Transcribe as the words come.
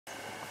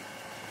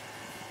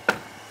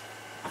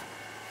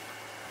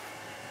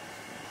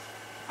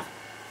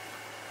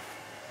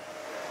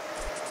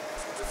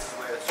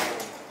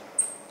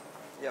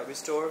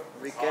Yeah,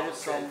 we get it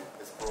from...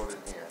 It's brought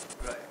in here.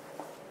 Right.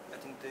 I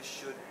think this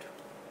should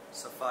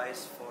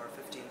suffice for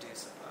 15 days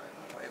supply.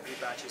 Every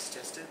batch is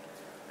tested,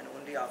 and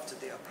only after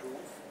they approve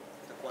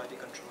the quality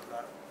control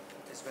lab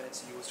is when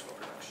it's used for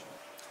production.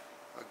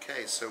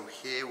 Okay, so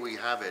here we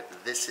have it.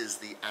 This is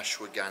the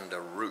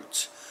ashwagandha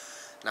root.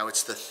 Now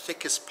it's the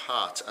thickest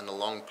part and the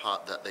long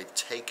part that they've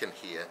taken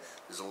here.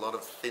 There's a lot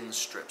of thin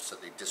strips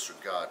that they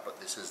disregard,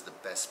 but this is the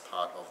best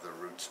part of the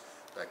root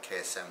that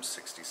KSM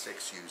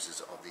 66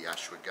 uses of the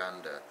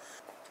ashwagandha.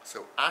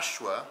 So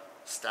ashwa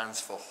stands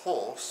for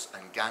horse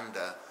and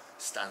gandha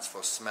stands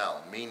for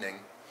smell, meaning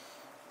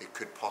it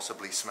could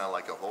possibly smell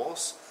like a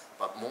horse,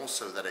 but more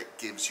so that it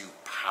gives you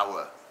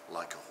power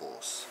like a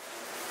horse.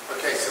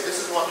 Okay, so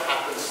this is what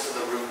happens to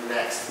the root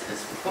next. It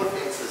is put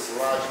into this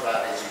large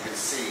vat, as you can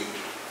see,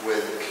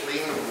 with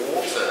clean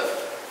water,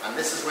 and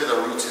this is where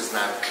the root is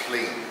now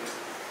cleaned.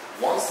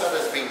 Once that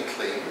has been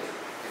cleaned,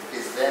 it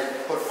is then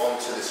put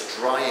onto this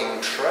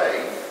drying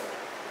tray,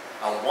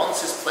 and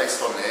once it's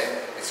placed on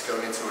there, it's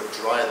going into a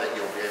dryer that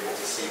you'll be able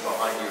to see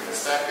behind you in a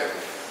second,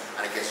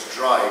 and it gets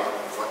dried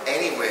for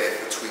anywhere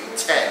between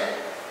 10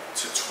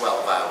 to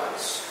 12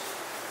 hours.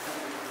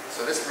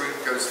 So this root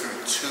goes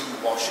through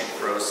 2 washing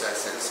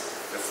processes.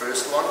 The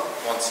first one,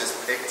 once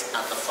it's picked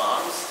at the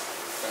farms,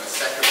 and the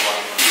second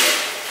one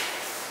here.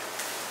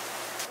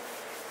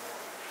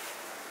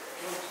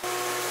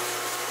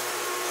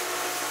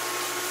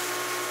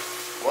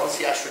 Once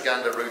the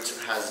ashwagandha root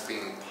has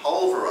been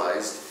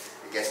pulverized,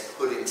 it gets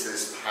put into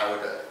this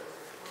powder.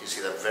 You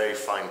see that very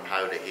fine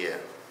powder here.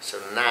 So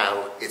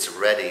now it's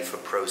ready for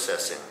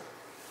processing.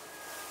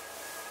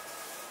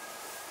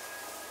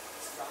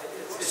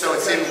 So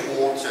it's in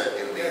water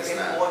in these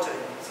now? In water in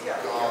these,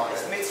 yeah.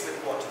 It's mixed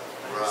with water.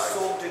 And it's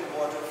soaked in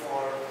water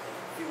for a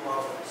few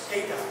hours.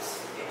 8 hours.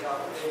 8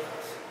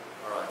 hours.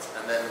 Alright,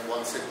 and then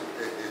once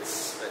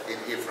it's in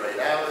here for 8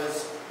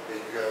 hours,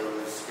 it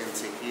goes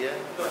into here?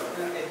 No,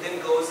 it then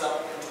goes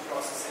up into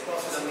processing,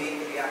 to the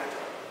main reactor.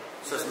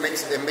 So it's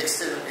mixed in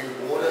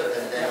water,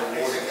 and then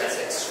the water gets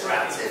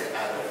extracted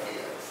out of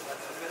here.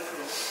 That's the milk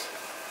room.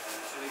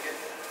 So we get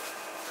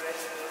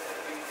fresh milk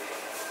every day.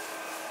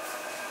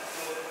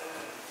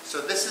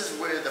 So this is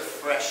where the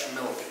fresh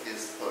milk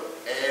is put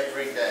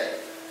every day.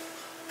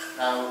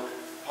 Now,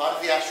 part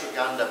of the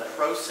ashwagandha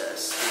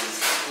process is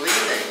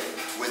cleaning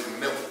with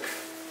milk,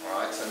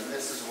 alright, and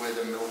this is where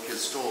the milk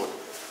is stored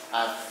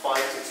at 5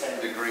 to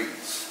 10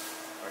 degrees,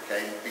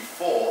 okay,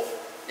 before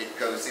it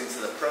goes into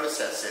the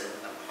processing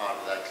and part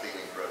of that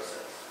cleaning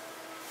process.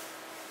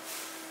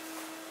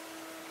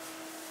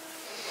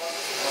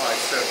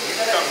 Alright, so you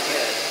come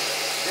here.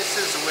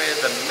 This is where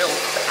the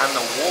milk and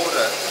the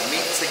water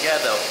meet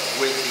together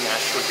with the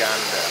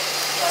ashwagandha.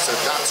 So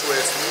that's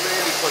where it's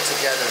really put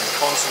together and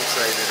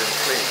concentrated and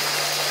clean.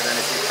 And then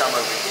if you come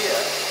over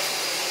here,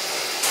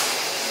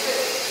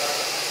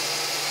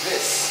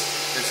 this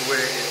is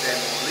where it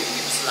then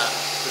leaves that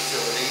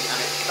facility and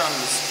it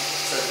comes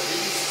to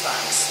these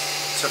tanks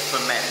to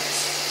ferment.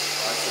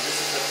 Right, so this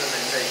is the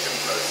fermentation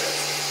process.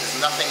 There's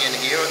nothing in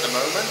here at the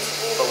moment,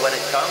 but when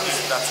it comes,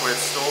 that's where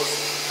it stores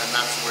and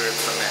that's where it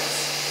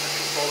ferments.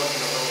 Follow me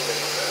a little bit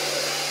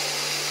further.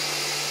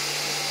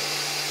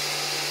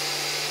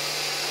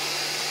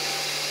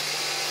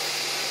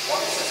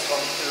 Once it's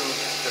gone through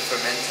the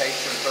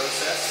fermentation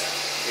process,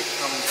 it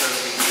comes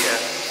over here,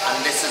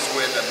 and this is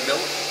where the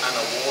milk and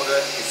the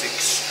water is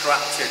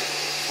extracted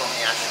from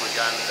the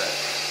ashwagandha.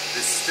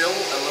 There's still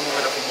a little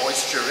bit of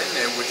moisture in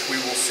there, which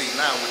we will see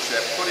now, which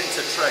they're put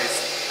into trays,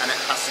 and it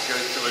has to go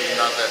through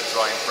another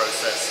drying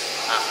process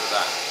after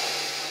that.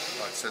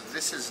 Right, so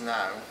this is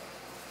now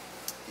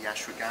the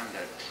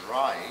ashwagandha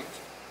dried,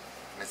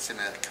 and it's in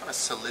a kind of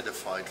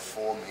solidified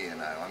form here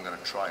now. I'm going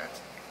to try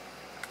it.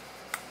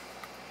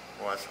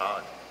 Oh, it's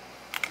hard.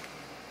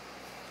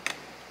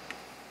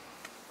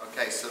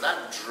 Okay, so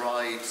that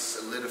dried,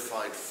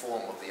 solidified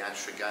form of the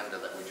ashwagandha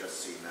that we just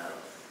see now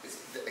is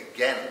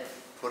again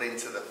put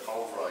into the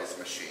pulverized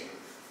machine,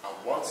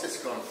 and once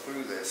it's gone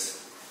through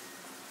this,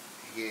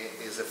 here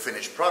is a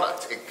finished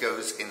product. It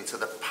goes into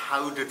the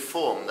powdered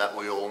form that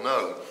we all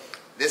know.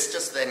 This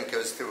just then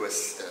goes through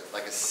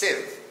like a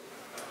sieve,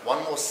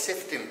 one more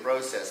sifting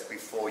process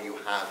before you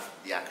have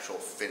the actual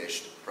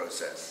finished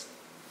process.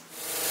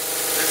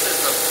 This is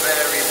the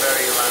very,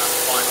 very last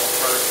final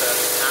process.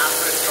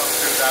 After it's gone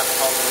through that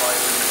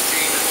pulverizing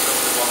machine and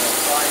filtered one more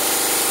time,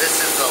 this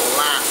is the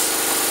last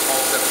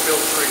of the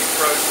filtering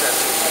process.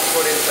 It's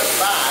put into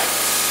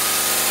bags,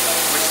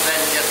 which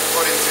then gets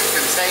put into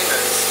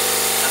containers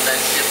and then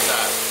shipped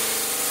out.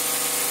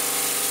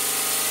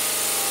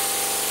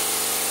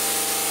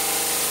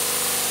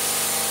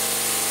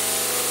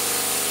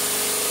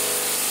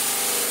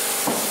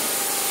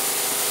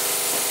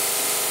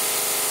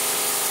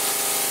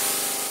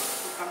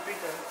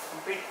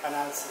 Complete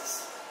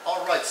analysis.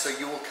 All right, so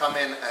you will come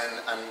in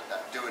and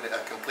do a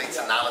complete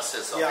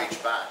analysis of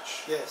each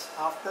batch. Yes,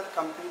 after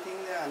completing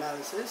the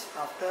analysis,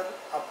 after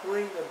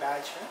approving the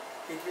batch,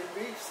 it will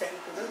be sent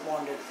to the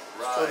bonded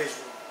storage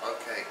room.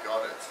 Okay,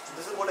 got it. So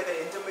this is more like an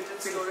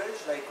intermittent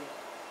storage, like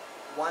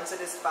Once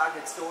it is packed,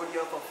 it's stored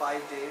here for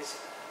 5 days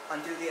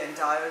until the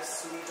entire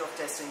suite of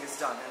testing is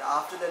done. And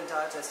after the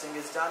entire testing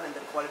is done and the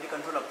quality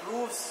control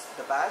approves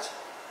the batch,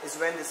 is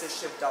when this is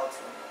shipped out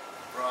from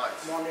here. Right.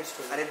 Bonded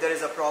storage. And if there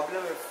is a problem,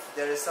 if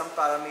there is some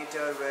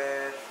parameter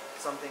where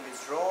something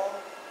is wrong,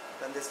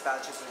 then this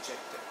batch is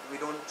rejected.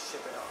 We don't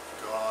ship it out.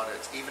 Got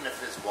it. Even if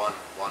there's one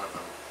of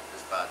them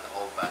is bad, the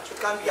whole batch. It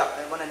can be, yeah,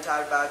 one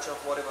entire batch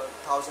of whatever,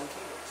 1,000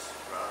 kilos.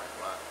 Right,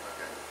 right.